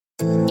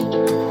Welcome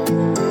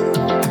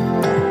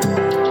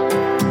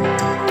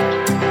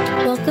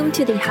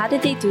to the How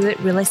Did They Do It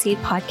Real Estate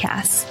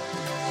Podcast.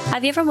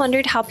 Have you ever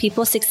wondered how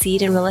people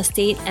succeed in real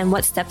estate and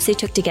what steps they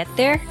took to get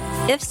there?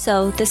 If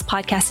so, this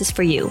podcast is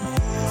for you.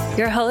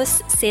 Your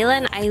hosts, Sayla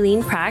and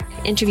Eileen Prack,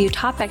 interview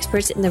top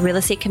experts in the real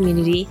estate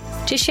community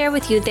to share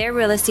with you their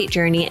real estate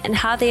journey and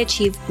how they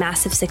achieved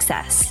massive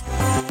success.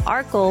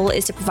 Our goal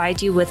is to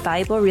provide you with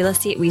valuable real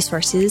estate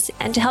resources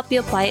and to help you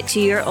apply it to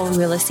your own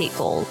real estate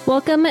goal.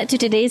 Welcome to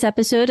today's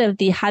episode of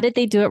the How Did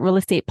They Do It Real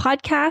Estate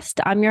Podcast.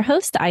 I'm your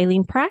host,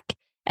 Eileen Prack.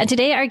 And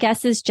today our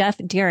guest is Geoff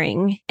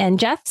Deering. And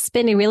Geoff's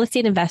been a real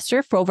estate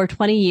investor for over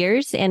 20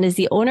 years and is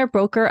the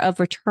owner-broker of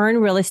Return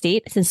Real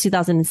Estate since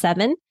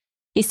 2007.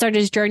 He started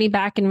his journey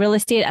back in real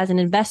estate as an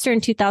investor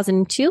in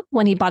 2002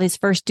 when he bought his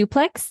first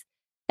duplex.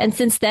 And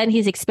since then,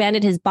 he's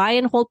expanded his buy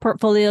and hold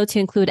portfolio to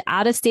include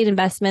out-of-state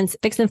investments,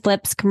 fix and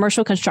flips,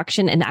 commercial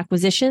construction, and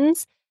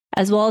acquisitions,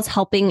 as well as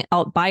helping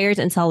out buyers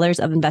and sellers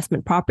of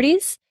investment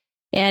properties.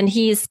 And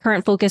his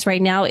current focus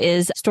right now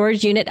is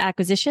storage unit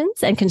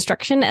acquisitions and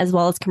construction, as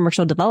well as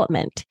commercial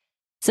development.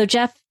 So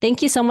Geoff,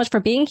 thank you so much for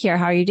being here.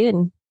 How are you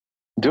doing?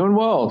 Doing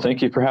well.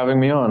 Thank you for having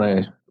me on.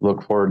 I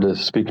look forward to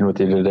speaking with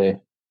you today.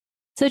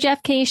 So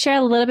Geoff, can you share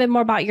a little bit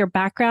more about your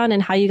background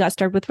and how you got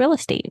started with real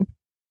estate?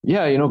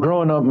 Yeah,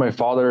 growing up, my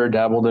father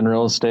dabbled in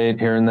real estate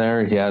here and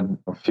there. He had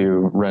a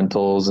few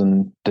rentals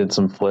and did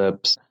some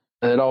flips.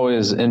 It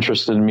always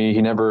interested me.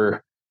 He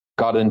never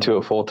got into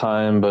it full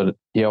time, but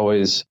he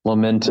always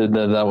lamented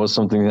that was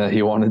something that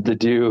he wanted to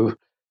do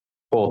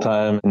full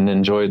time and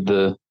enjoyed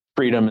the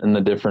freedom and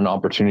the different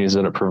opportunities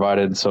that it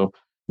provided. So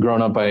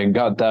growing up, I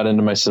got that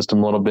into my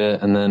system a little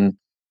bit. And then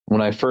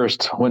when I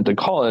first went to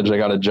college, I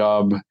got a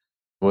job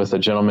with a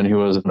gentleman who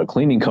was in a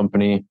cleaning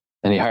company,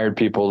 and he hired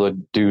people to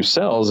do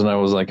sales. And I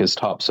was like his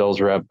top sales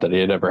rep that he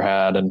had ever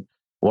had. And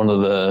one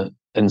of the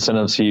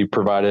incentives he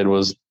provided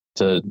was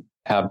to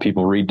have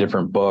people read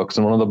different books.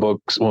 And one of the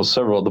books,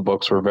 several of the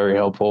books were very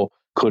helpful,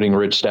 including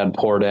Rich Dad,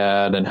 Poor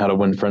Dad and How to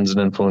Win Friends and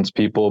Influence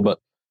People. But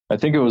I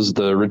think it was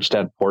the Rich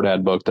Dad, Poor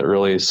Dad book that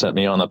really set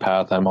me on the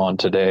path I'm on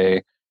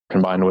today,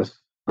 combined with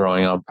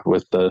growing up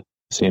with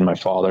seeing my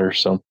father.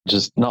 So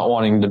just not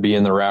wanting to be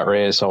in the rat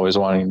race, always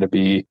wanting to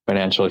be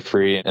financially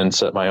free and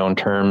set my own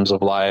terms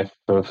of life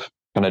have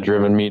kind of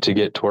driven me to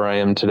get to where I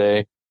am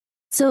today.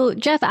 So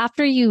Geoff,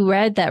 after you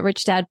read that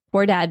Rich Dad,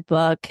 Poor Dad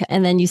book,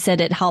 and then you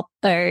said it helped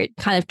or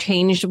kind of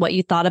changed what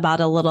you thought about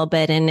a little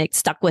bit and it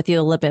stuck with you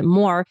a little bit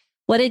more,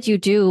 what did you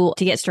do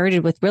to get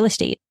started with real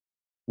estate?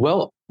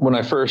 Well, when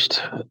I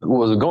first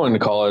was going to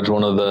college,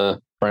 one of the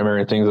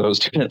primary things I was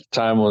doing at the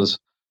time was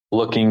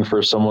looking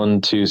for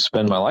someone to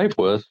spend my life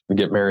with, to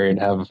get married,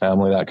 have a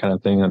family, that kind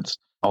of thing. That's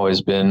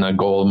always been a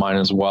goal of mine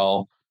as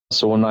well.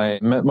 So when I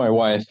met my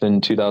wife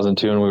in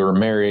 2002 and we were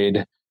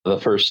married, the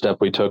first step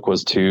we took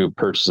was to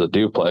purchase a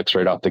duplex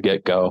right off the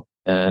get-go.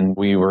 And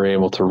we were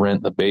able to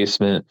rent the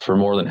basement for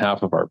more than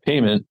half of our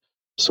payment.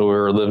 So we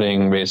were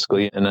living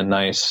basically in a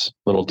nice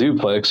little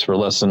duplex for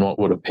less than what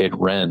would have paid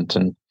rent.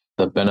 And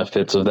the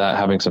benefits of that,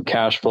 having some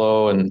cash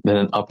flow and then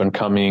an up and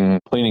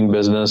coming cleaning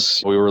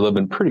business, we were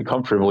living pretty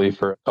comfortably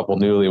for a couple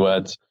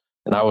newlyweds.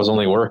 And I was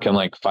only working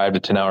like 5 to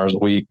 10 hours a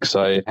week.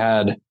 So I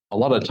had a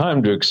lot of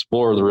time to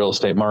explore the real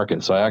estate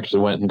market. So I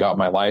actually went and got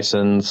my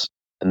license.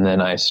 And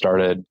then I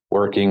started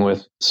working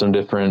with some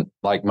different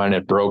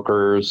like-minded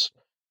brokers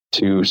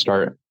to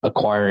start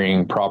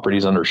acquiring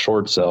properties under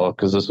short sale,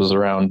 because this was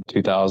around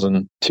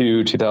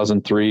 2002,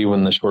 2003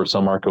 when the short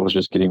sale market was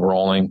just getting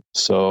rolling.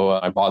 So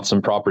I bought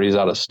some properties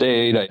out of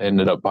state. I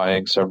ended up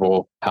buying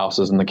several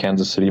houses in the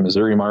Kansas City,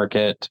 Missouri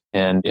market.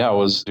 And yeah, I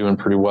was doing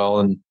pretty well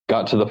and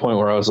got to the point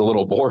where I was a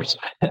little bored. So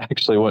I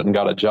actually went and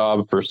got a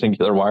job for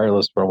Singular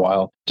Wireless for a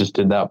while. Just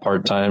did that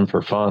part-time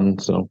for fun.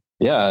 So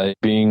yeah,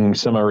 being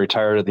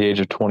semi-retired at the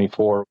age of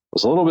 24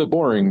 was a little bit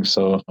boring.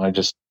 So I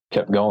just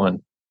kept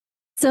going.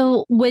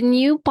 So when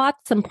you bought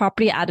some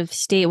property out of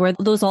state, were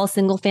those all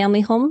single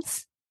family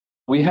homes?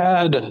 We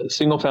had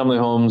single family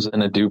homes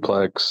and a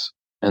duplex.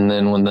 And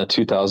then when the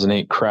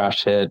 2008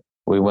 crash hit,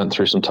 we went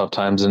through some tough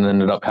times and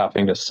ended up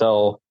having to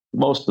sell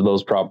most of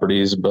those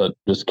properties, but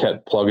just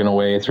kept plugging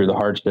away through the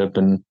hardship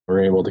and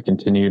were able to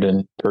continue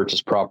to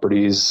purchase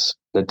properties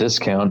at a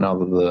discount now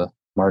that the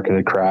market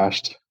had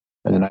crashed.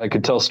 And I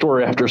could tell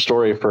story after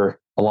story for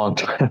a long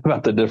time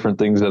about the different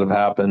things that have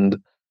happened.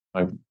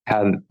 I've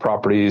had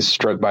properties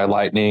struck by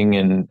lightning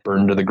and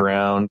burned to the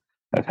ground.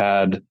 I've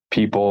had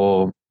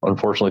people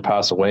unfortunately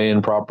pass away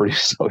in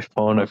properties.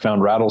 I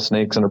found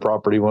rattlesnakes in a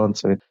property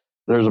once.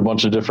 There's a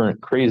bunch of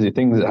different crazy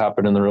things that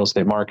happen in the real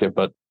estate market,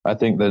 but I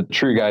think the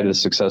true guide to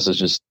success is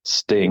just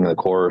staying the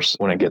course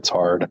when it gets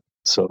hard.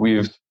 So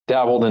we've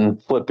dabbled in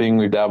flipping.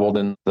 We've dabbled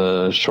in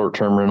the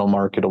short-term rental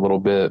market a little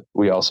bit.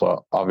 We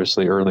also,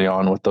 obviously, early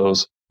on with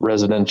those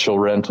residential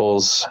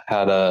rentals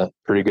had a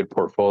pretty good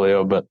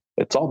portfolio, but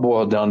it's all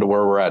boiled down to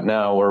where we're at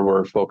now, where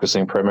we're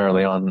focusing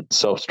primarily on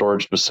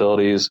self-storage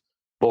facilities,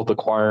 both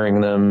acquiring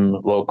them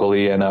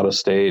locally and out of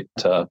state,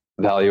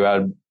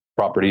 value-add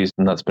properties,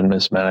 and that's been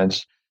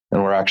mismanaged.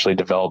 And we're actually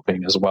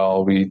developing as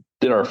well. We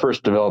did our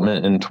first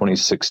development in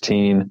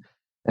 2016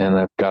 And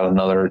I've got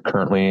another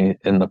currently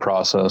in the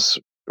process.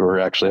 We're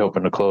actually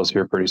hoping to close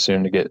here pretty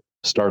soon to get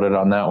started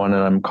on that one.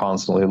 And I'm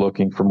constantly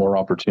looking for more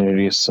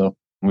opportunities. So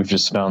we've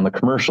just found the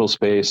commercial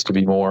space to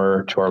be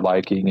more to our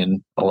liking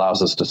and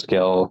allows us to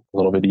scale a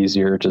little bit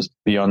easier, just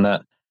be on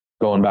that.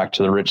 Going back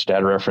to the rich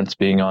dad reference,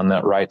 being on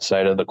that right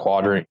side of the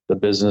quadrant, the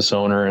business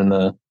owner and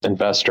the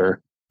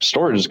investor.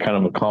 Storage is kind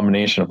of a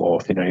combination of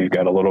both. You've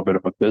got a little bit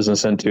of a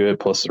business into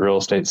it, plus the real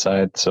estate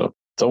side. So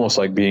it's almost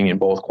like being in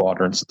both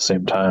quadrants at the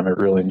same time. I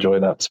really enjoy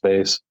that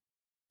space.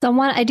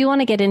 I do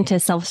want to get into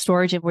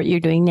self-storage and what you're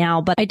doing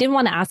now, but I did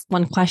want to ask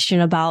one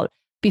question about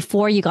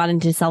before you got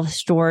into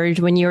self-storage,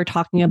 when you were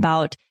talking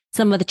about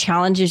some of the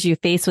challenges you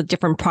faced with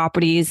different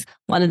properties.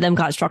 One of them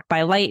got struck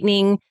by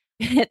lightning,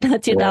 the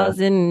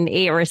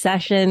 2008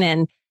 recession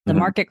and the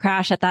market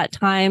crash at that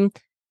time.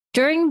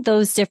 During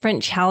those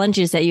different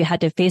challenges that you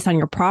had to face on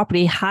your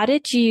property, how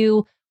did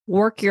you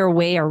work your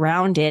way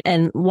around it?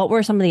 And what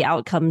were some of the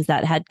outcomes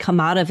that had come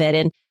out of it?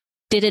 And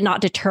did it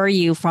not deter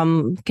you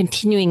from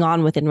continuing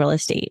on within real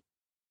estate?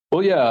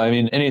 Well, yeah,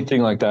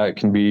 anything like that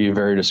can be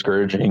very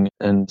discouraging.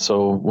 And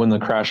so when the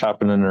crash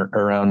happened in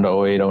around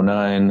 08,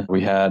 09,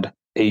 we had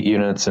 8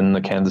 units in the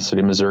Kansas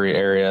City, Missouri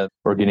area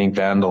were getting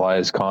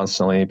vandalized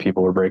constantly.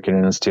 People were breaking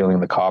in and stealing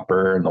the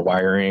copper and the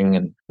wiring,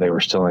 and they were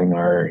stealing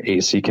our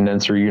AC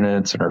condenser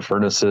units and our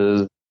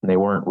furnaces. And they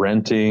weren't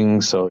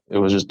renting. So it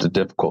was just a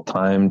difficult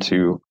time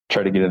to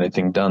try to get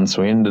anything done.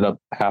 So we ended up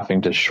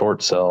having to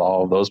short sell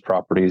all of those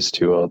properties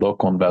to a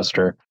local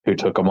investor who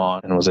took them on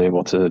and was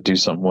able to do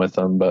something with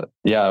them. But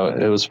yeah,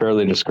 it was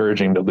fairly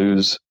discouraging to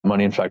lose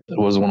money. In fact, it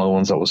was one of the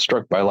ones that was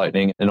struck by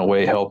lightning. In a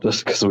way, helped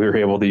us because we were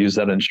able to use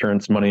that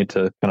insurance money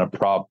to kind of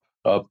prop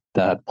up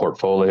that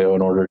portfolio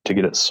in order to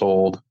get it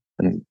sold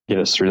and get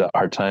us through that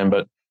hard time.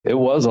 But it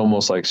was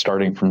almost like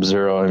starting from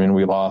zero.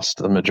 We lost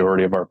the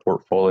majority of our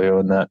portfolio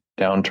in that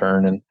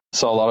downturn and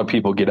saw a lot of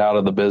people get out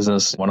of the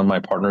business. One of my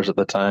partners at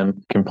the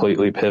time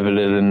completely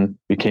pivoted and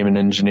became an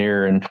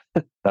engineer, and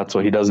that's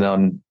what he does now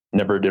and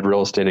never did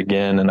real estate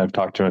again. And I've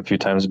talked to him a few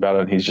times about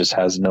it, and he just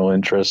has no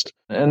interest.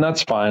 And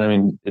that's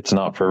fine. It's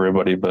not for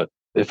everybody, but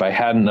if I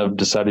hadn't have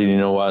decided,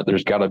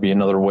 there's got to be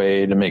another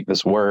way to make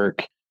this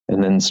work,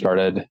 and then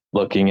started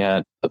looking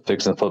at the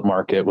fix and flip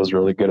market was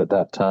really good at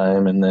that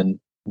time. And then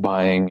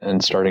buying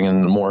and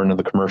starting more into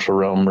the commercial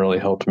realm really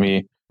helped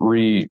me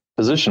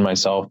reposition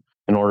myself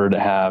in order to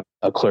have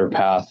a clear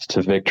path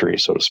to victory,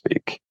 so to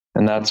speak.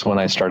 And that's when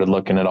I started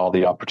looking at all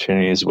the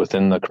opportunities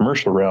within the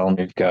commercial realm.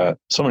 You've got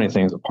so many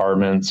things,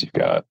 apartments, you've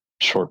got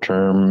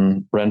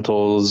short-term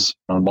rentals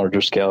on a larger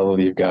scale.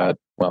 You've got,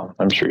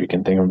 I'm sure you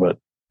can think of it,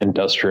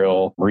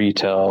 industrial,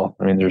 retail.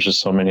 There's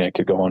just so many I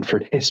could go on for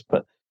days,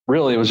 but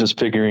really it was just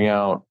figuring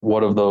out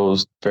what of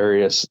those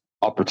various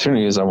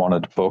opportunities I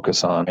wanted to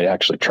focus on. I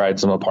actually tried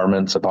some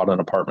apartments. I bought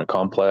an apartment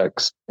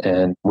complex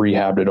and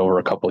rehabbed it over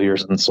a couple of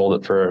years and sold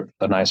it for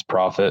a nice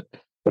profit.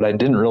 But I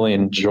didn't really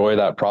enjoy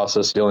that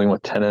process. Dealing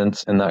with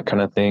tenants and that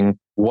kind of thing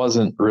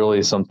wasn't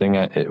really something.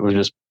 It was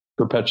just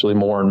perpetually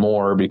more and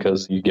more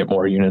because you get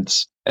more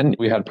units. And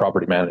we had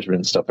property management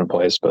and stuff in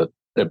place, but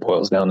it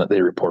boils down that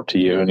they report to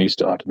you and you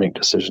still have to make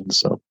decisions.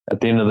 So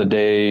at the end of the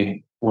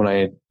day, when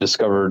I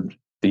discovered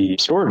the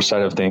storage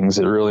side of things,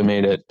 it really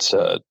made it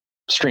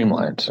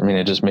streamlined.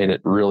 It just made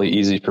it really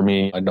easy for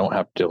me. I don't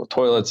have to deal with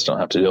toilets, don't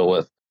have to deal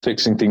with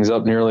fixing things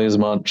up nearly as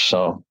much.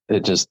 So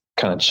it just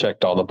kind of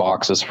checked all the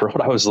boxes for what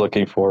I was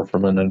looking for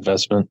from an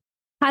investment.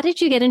 How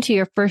did you get into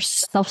your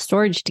first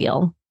self-storage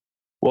deal?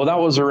 Well, that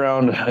was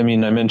around, I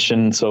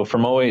mentioned, so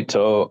from 08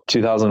 to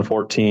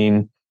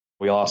 2014,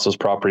 we lost those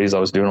properties. I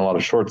was doing a lot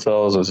of short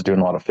sales. I was doing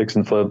a lot of fix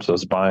and flips. I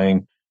was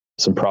buying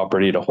some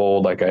property to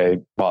hold. Like I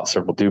bought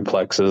several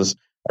duplexes.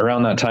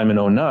 Around that time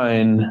in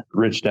 09,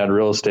 Rich Dad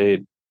Real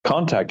Estate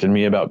contacted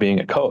me about being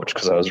a coach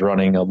because I was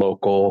running a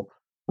local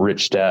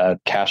Rich Dad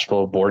cash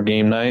flow board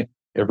game night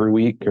every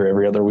week or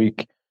every other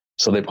week.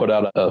 So they put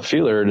out a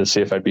feeler to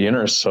see if I'd be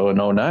interested. So in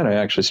 09, I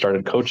actually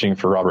started coaching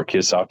for Robert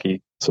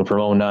Kiyosaki. So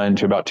from 09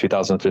 to about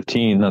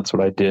 2015, that's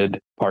what I did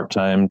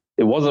part-time.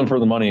 It wasn't for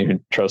the money,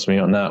 trust me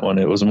on that one.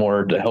 It was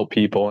more to help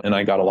people. And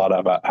I got a lot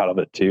out of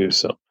it too.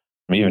 So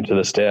even to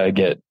this day, I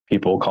get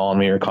people calling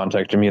me or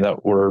contacting me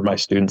that were my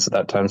students at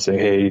that time saying,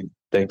 hey,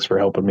 thanks for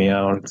helping me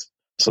out.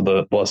 So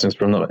the blessings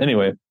from them.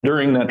 Anyway,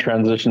 during that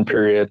transition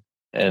period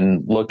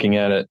and looking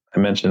at it, I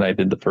mentioned I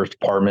did the first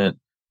apartment,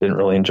 didn't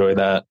really enjoy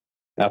that.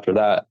 After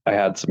that, I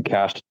had some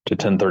cash to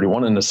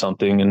 1031 into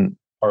something, and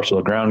parcel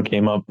of ground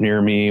came up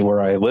near me where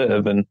I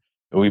live, and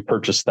we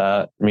purchased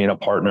that, me and a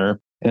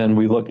partner, and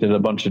we looked at a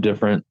bunch of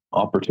different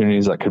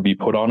opportunities that could be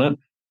put on it.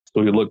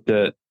 So we looked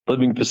at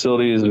living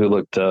facilities, we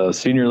looked at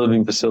senior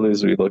living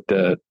facilities, we looked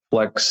at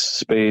flex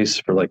space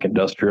for like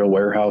industrial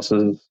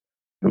warehouses.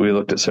 We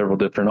looked at several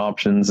different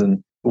options,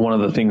 and one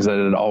of the things that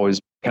had always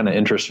kind of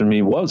interested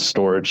me was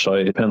storage. So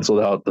I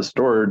penciled out the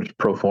storage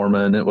pro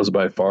forma, and it was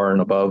by far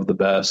and above the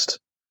best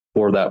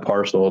for that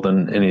parcel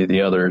than any of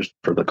the others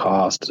for the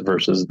cost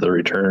versus the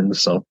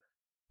returns. So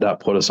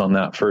that put us on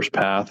that first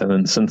path. And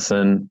then since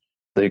then,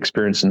 the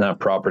experience in that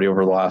property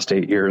over the last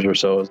 8 years or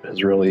so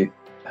has really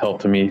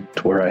helped me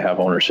to where I have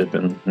ownership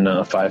in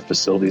 5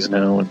 facilities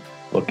now and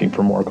looking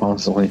for more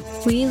constantly.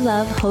 We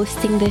love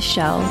hosting this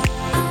show.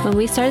 When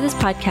we started this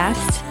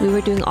podcast, we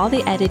were doing all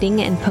the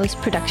editing and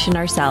post-production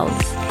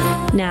ourselves.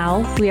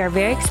 Now, we are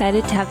very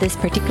excited to have this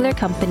particular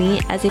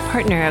company as a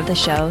partner of the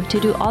show to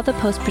do all the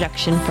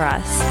post-production for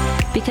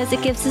us, because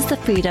it gives us the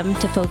freedom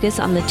to focus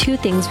on the 2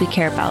 things we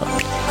care about: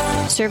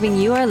 serving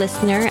you, our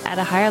listener, at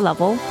a higher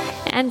level,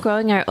 and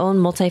growing our own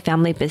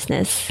multifamily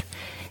business.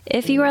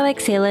 If you are like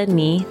Sayla and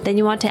me, then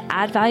you want to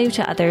add value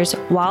to others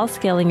while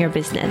scaling your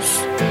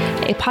business.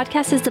 A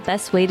podcast is the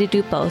best way to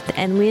do both,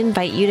 and we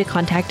invite you to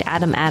contact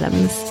Adam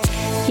Adams.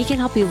 He can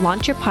help you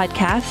launch your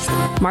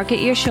podcast, market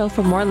your show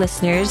for more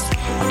listeners,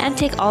 and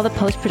take all the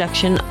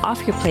post-production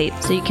off your plate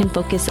so you can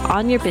focus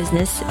on your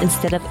business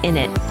instead of in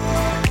it.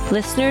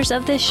 Listeners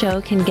of this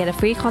show can get a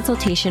free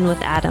consultation with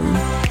Adam.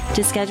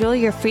 To schedule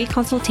your free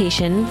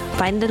consultation,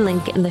 find the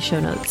link in the show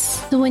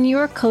notes. So when you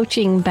were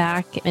coaching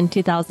back in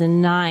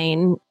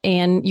 2009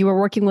 and you were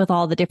working with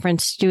all the different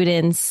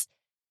students,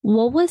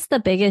 what was the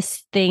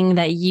biggest thing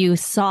that you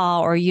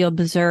saw or you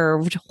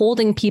observed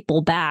holding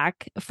people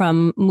back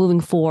from moving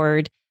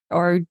forward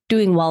or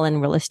doing well in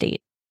real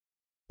estate?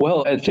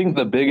 Well, I think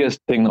the biggest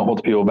thing that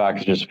holds people back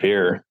is just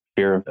fear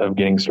of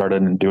getting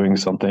started and doing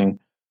something.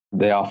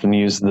 They often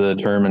use the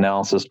term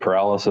analysis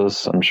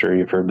paralysis. I'm sure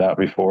you've heard that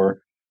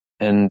before.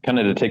 And kind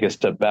of to take a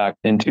step back,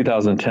 in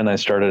 2010, I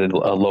started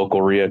a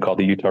local RIA called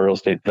the Utah Real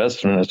Estate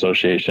Investment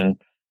Association.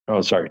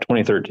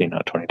 2013,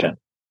 not 2010.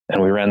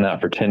 And we ran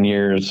that for 10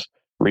 years.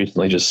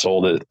 Recently just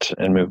sold it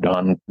and moved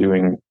on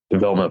doing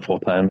development full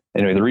time.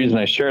 Anyway, the reason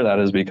I share that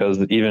is because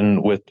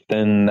even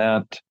within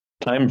that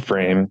time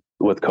frame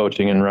with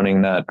coaching and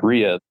running that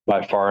RIA,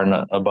 by far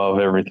and above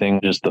everything,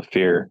 just the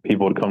fear.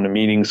 People would come to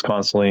meetings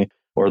constantly,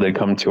 or they'd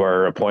come to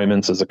our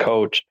appointments as a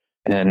coach,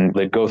 and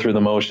they'd go through the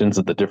motions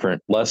of the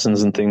different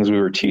lessons and things we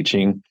were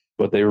teaching,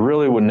 but they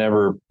really would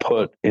never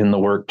put in the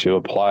work to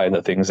apply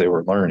the things they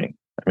were learning.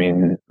 I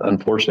mean,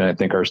 unfortunately, I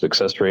think our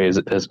success rate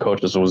as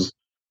coaches was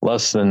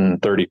less than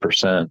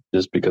 30%,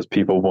 just because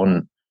people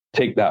wouldn't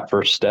take that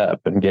first step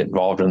and get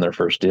involved in their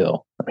first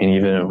deal. I mean,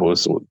 even if it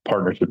was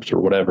partnerships or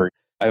whatever.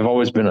 I've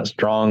always been a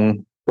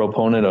strong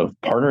proponent of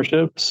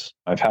partnerships.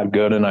 I've had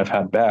good and I've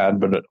had bad,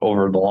 but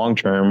over the long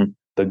term,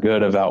 the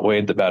good have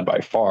outweighed the bad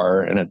by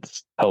far. And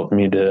it's helped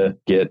me to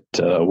get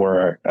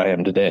where I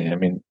am today. I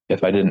mean,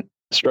 if I didn't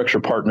structure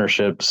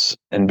partnerships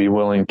and be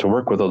willing to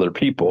work with other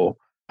people,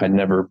 I'd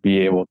never be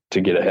able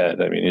to get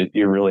ahead. I mean,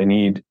 you really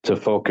need to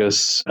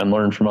focus and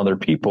learn from other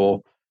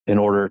people in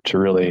order to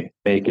really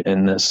make it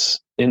in this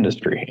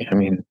industry. I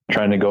mean,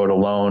 trying to go it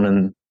alone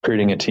and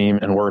creating a team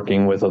and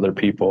working with other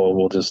people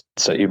will just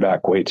set you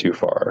back way too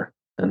far.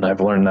 And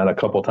I've learned that a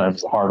couple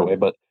times the hard way.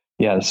 But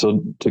yeah,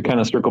 so to kind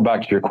of circle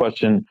back to your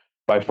question,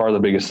 by far the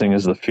biggest thing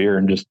is the fear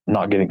and just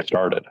not getting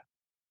started.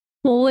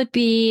 What would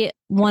be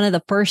one of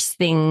the first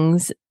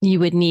things you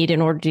would need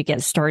in order to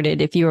get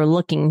started if you were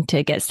looking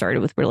to get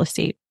started with real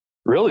estate?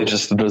 Really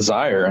just the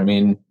desire. I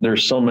mean,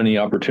 there's so many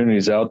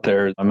opportunities out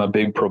there. I'm a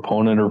big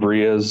proponent of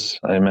RIAs.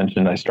 I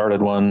mentioned I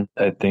started one.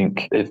 I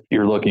think if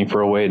you're looking for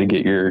a way to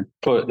get your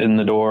foot in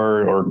the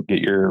door or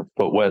get your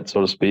foot wet,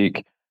 so to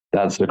speak,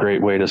 that's a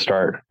great way to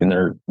start. And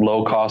they're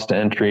low cost to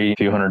entry, a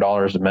few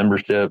 $100s of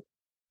membership,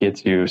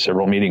 gets you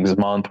several meetings a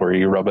month where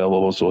you rub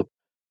elbows with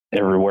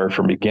everywhere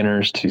from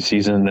beginners to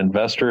seasoned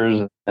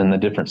investors, and the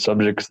different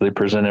subjects they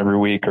present every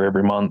week or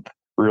every month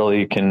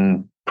really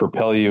can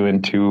propel you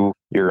into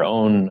your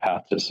own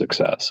path to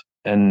success.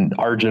 And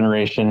our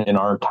generation, in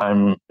our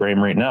time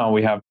frame right now,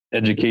 we have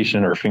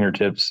education at our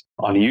fingertips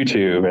on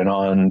YouTube and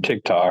on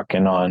TikTok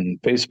and on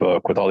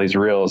Facebook with all these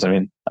reels. I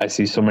mean, I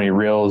see so many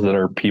reels that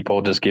are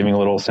people just giving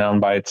little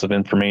sound bites of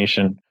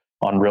information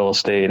on real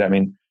estate. I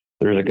mean,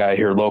 there's a guy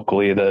here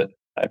locally that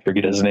I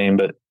forget his name,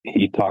 but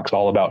he talks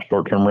all about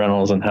short-term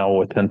rentals and how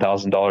with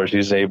 $10,000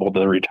 he's able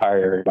to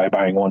retire by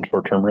buying one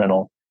short-term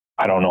rental.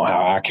 I don't know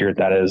how accurate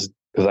that is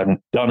because I've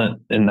done it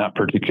in that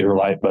particular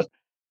light, but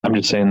I'm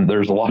just saying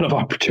there's a lot of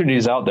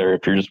opportunities out there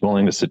if you're just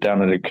willing to sit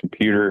down at a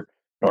computer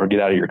or get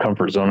out of your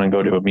comfort zone and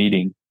go to a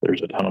meeting.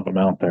 There's a ton of them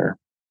out there.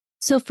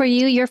 So for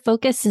you, your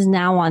focus is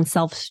now on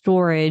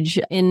self-storage.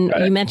 And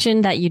you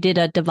mentioned that you did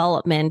a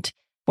development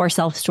for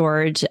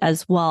self-storage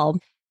as well.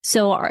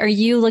 So are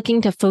you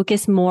looking to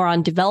focus more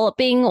on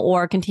developing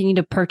or continue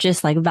to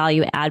purchase like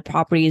value add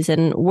properties?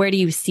 And where do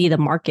you see the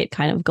market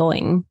kind of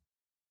going?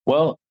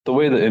 Well, the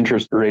way the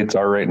interest rates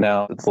are right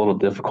now, it's a little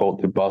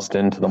difficult to bust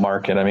into the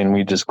market. I mean,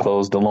 we just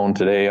closed a loan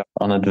today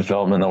on a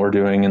development that we're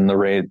doing, and the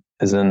rate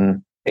is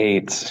in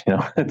 8s. You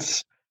know,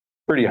 it's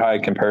pretty high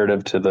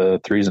comparative to the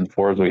 3s and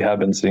 4s we have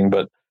been seeing,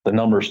 but the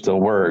numbers still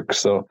work.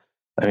 So,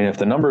 I mean, if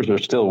the numbers are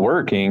still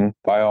working,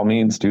 by all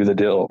means, do the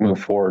deal, move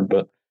forward.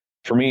 But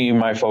for me,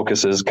 my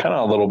focus is kind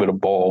of a little bit of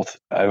both.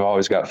 I've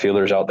always got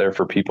feelers out there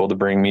for people to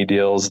bring me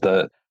deals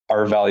that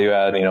are value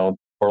add, you know,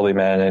 poorly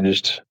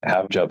managed,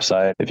 have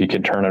upside. If you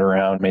can turn it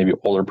around, maybe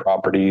older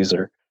properties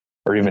or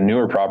even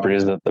newer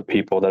properties that the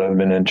people that have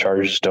been in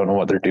charge just don't know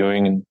what they're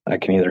doing. And I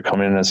can either come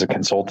in as a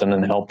consultant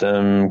and help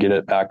them get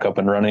it back up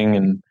and running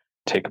and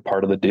take a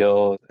part of the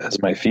deal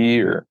as my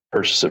fee or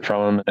purchase it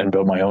from them and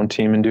build my own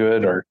team and do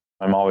it. Or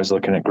I'm always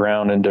looking at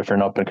ground in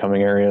different up and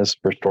coming areas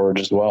for storage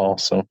as well.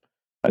 So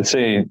I'd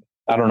say,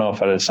 I don't know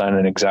if I'd assign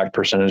an exact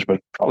percentage, but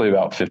probably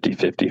about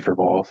 50-50 for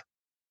both.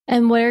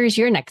 And where is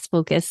your next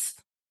focus?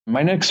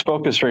 My next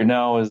focus right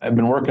now is I've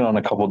been working on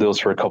a couple deals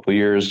for a couple of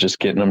years, just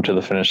getting them to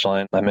the finish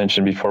line. I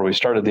mentioned before we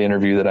started the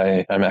interview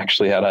that I'm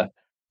actually at a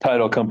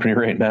title company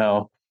right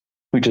now.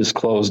 We just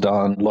closed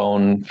on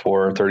loan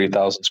for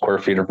 30,000 square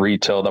feet of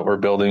retail that we're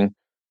building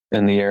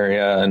in the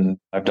area. And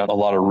I've done a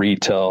lot of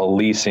retail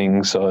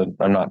leasing, so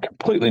I'm not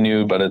completely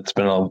new, but it's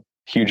been a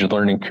huge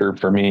learning curve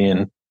for me.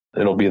 And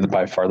it'll be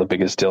by far the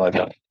biggest deal I've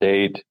done to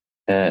date.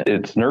 And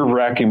it's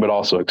nerve-wracking, but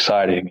also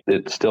exciting.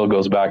 It still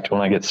goes back to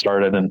when I get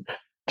started, and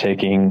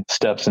taking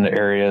steps into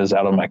areas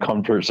out of my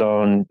comfort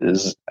zone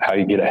is how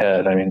you get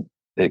ahead. I mean,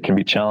 it can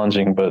be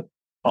challenging, but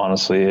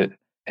honestly,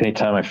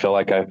 anytime I feel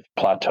like I've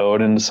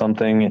plateaued into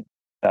something,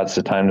 that's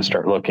the time to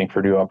start looking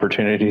for new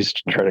opportunities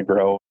to try to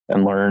grow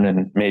and learn,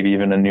 and maybe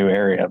even a new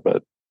area.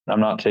 But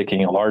I'm not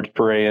taking a large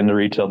foray into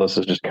retail. This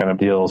is just kind of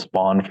deals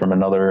spawned from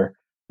another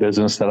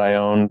business that I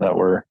own that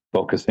we're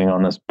focusing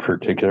on this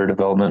particular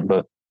development.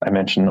 But I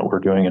mentioned that we're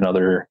doing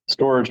another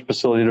storage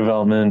facility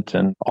development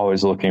and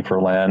always looking for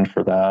land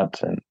for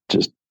that, and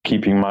just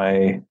keeping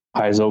my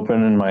eyes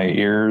open and my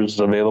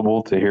ears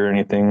available to hear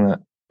anything that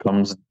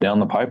comes down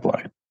the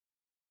pipeline.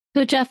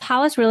 So Geoff,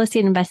 how has real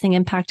estate investing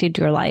impacted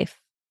your life?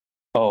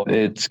 Oh,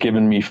 it's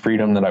given me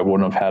freedom that I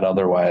wouldn't have had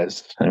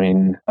otherwise. I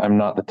mean, I'm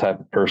not the type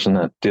of person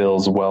that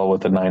deals well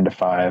with a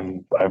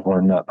 9-to-5. I've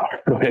learned that the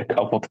hard way a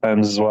couple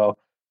times as well.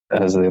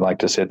 As they like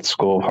to say, the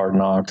school of hard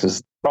knocks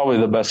is probably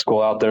the best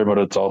school out there, but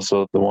it's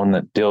also the one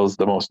that deals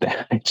the most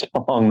damage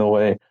along the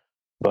way.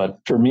 But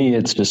for me,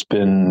 it's just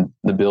been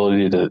the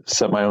ability to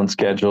set my own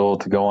schedule,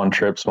 to go on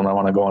trips when I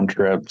want to go on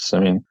trips. I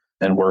mean,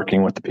 and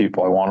working with the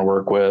people I want to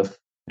work with.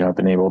 You know, I've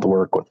been able to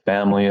work with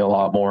family a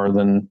lot more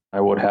than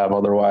I would have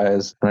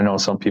otherwise. And I know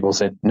some people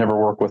say never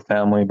work with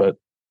family, but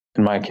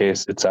in my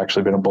case, it's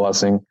actually been a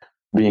blessing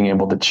being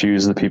able to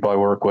choose the people I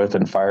work with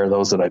and fire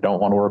those that I don't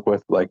want to work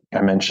with. Like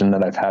I mentioned,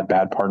 that I've had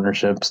bad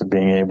partnerships, and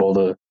being able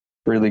to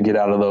really get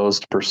out of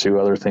those to pursue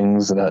other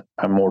things that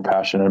I'm more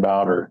passionate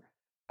about or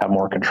have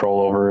more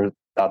control over.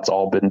 That's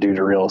all been due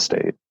to real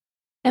estate.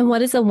 And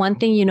what is the one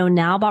thing you know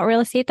now about real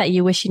estate that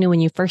you wish you knew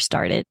when you first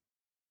started?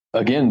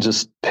 Again,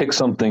 just pick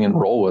something and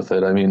roll with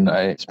it. I mean,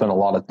 I spent a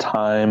lot of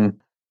time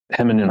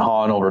hemming and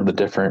hawing over the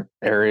different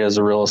areas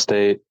of real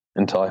estate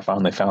until I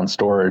finally found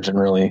storage and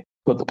really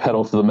put the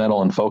pedal to the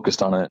metal and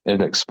focused on it.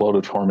 It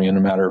exploded for me in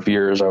a matter of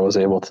years. I was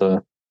able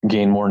to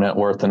gain more net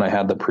worth than I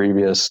had the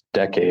previous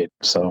decade.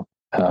 So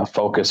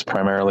focus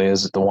primarily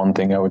is the one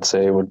thing I would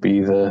say would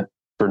be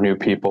for new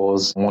people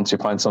is once you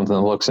find something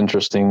that looks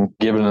interesting,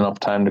 give it enough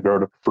time to grow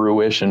to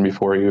fruition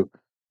before you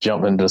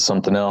jump into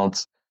something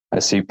else. I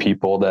see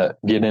people that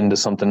get into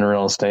something in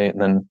real estate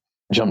and then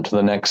jump to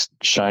the next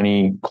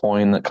shiny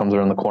coin that comes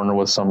around the corner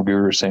with some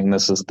guru saying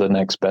this is the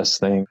next best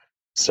thing,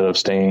 instead of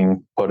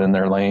staying put in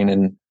their lane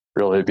and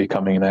really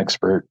becoming an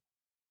expert.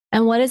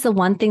 And what is the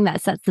one thing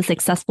that sets the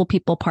successful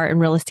people apart in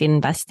real estate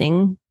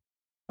investing?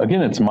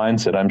 Again, it's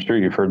mindset. I'm sure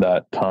you've heard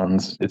that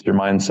tons. It's your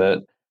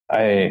mindset.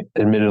 I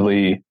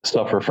admittedly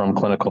suffer from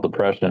clinical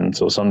depression.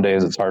 So some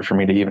days it's hard for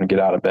me to even get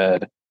out of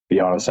bed. To be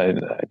honest, I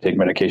take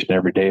medication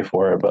every day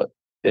for it, but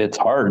it's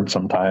hard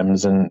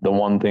sometimes. And the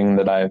one thing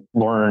that I've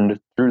learned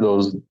through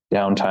those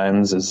down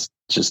times is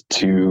just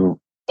to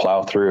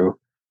plow through.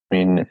 I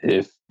mean,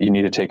 if you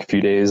need to take a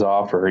few days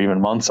off or even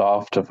months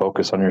off to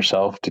focus on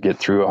yourself to get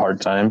through a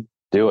hard time,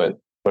 do it.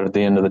 But at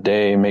the end of the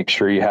day, make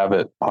sure you have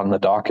it on the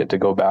docket to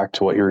go back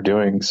to what you were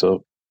doing.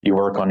 So you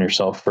work on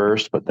yourself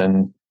first, but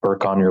then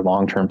work on your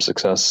long-term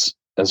success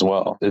as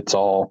well. It's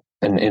all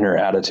an inner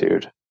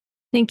attitude.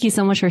 Thank you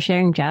so much for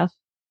sharing, Geoff.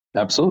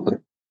 Absolutely.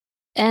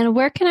 And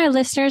where can our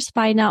listeners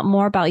find out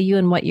more about you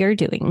and what you're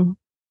doing?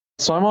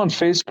 So I'm on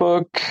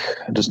Facebook,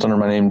 just under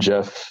my name,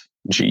 Geoff,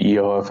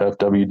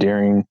 Geoffw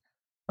Deering.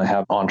 I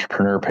have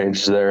entrepreneur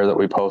pages there that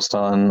we post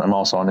on. I'm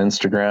also on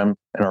Instagram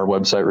and our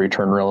website,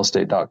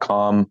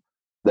 returnrealestate.com.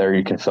 There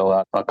you can fill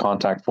out a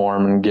contact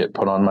form and get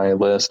put on my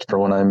list for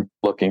when I'm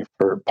looking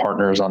for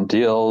partners on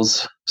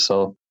deals.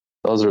 So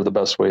those are the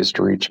best ways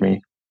to reach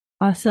me.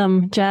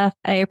 Awesome. Geoff,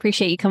 I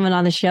appreciate you coming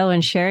on the show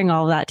and sharing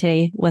all of that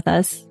today with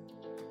us.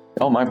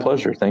 Oh, my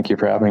pleasure. Thank you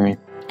for having me.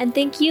 And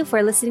thank you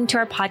for listening to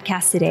our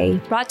podcast today,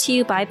 brought to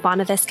you by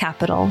Bonavest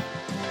Capital.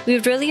 We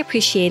would really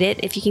appreciate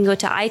it if you can go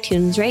to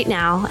iTunes right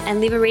now and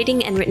leave a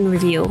rating and written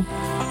review.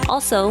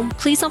 Also,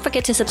 please don't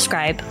forget to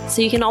subscribe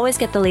so you can always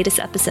get the latest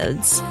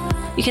episodes.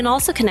 You can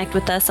also connect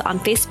with us on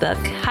Facebook,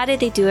 How Did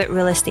They Do It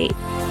Real Estate.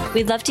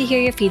 We'd love to hear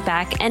your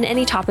feedback and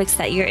any topics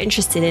that you're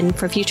interested in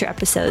for future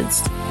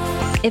episodes.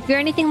 If you're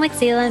anything like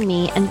Zayla and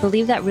me and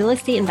believe that real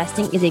estate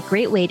investing is a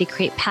great way to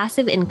create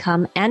passive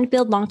income and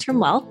build long-term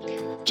wealth,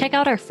 check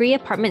out our free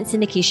apartment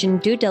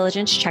syndication due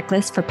diligence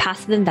checklist for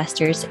passive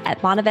investors at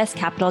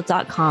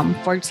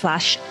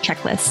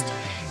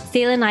bonavestcapital.com/checklist.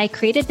 Sayla and I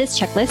created this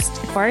checklist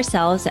for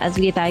ourselves as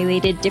we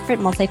evaluated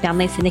different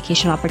multifamily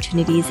syndication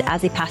opportunities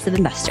as a passive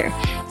investor.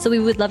 So we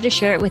would love to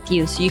share it with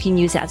you so you can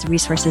use it as a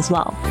resource as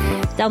well.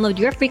 Download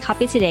your free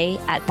copy today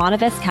at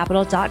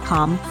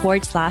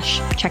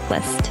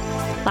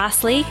bonavestcapital.com/checklist.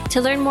 Lastly,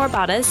 to learn more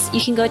about us,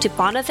 you can go to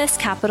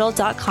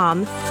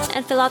bonavestcapital.com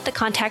and fill out the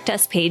Contact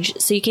Us page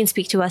so you can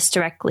speak to us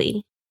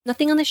directly.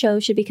 Nothing on the show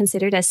should be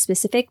considered as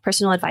specific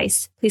personal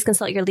advice. Please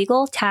consult your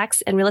legal,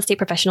 tax, and real estate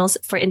professionals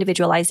for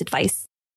individualized advice.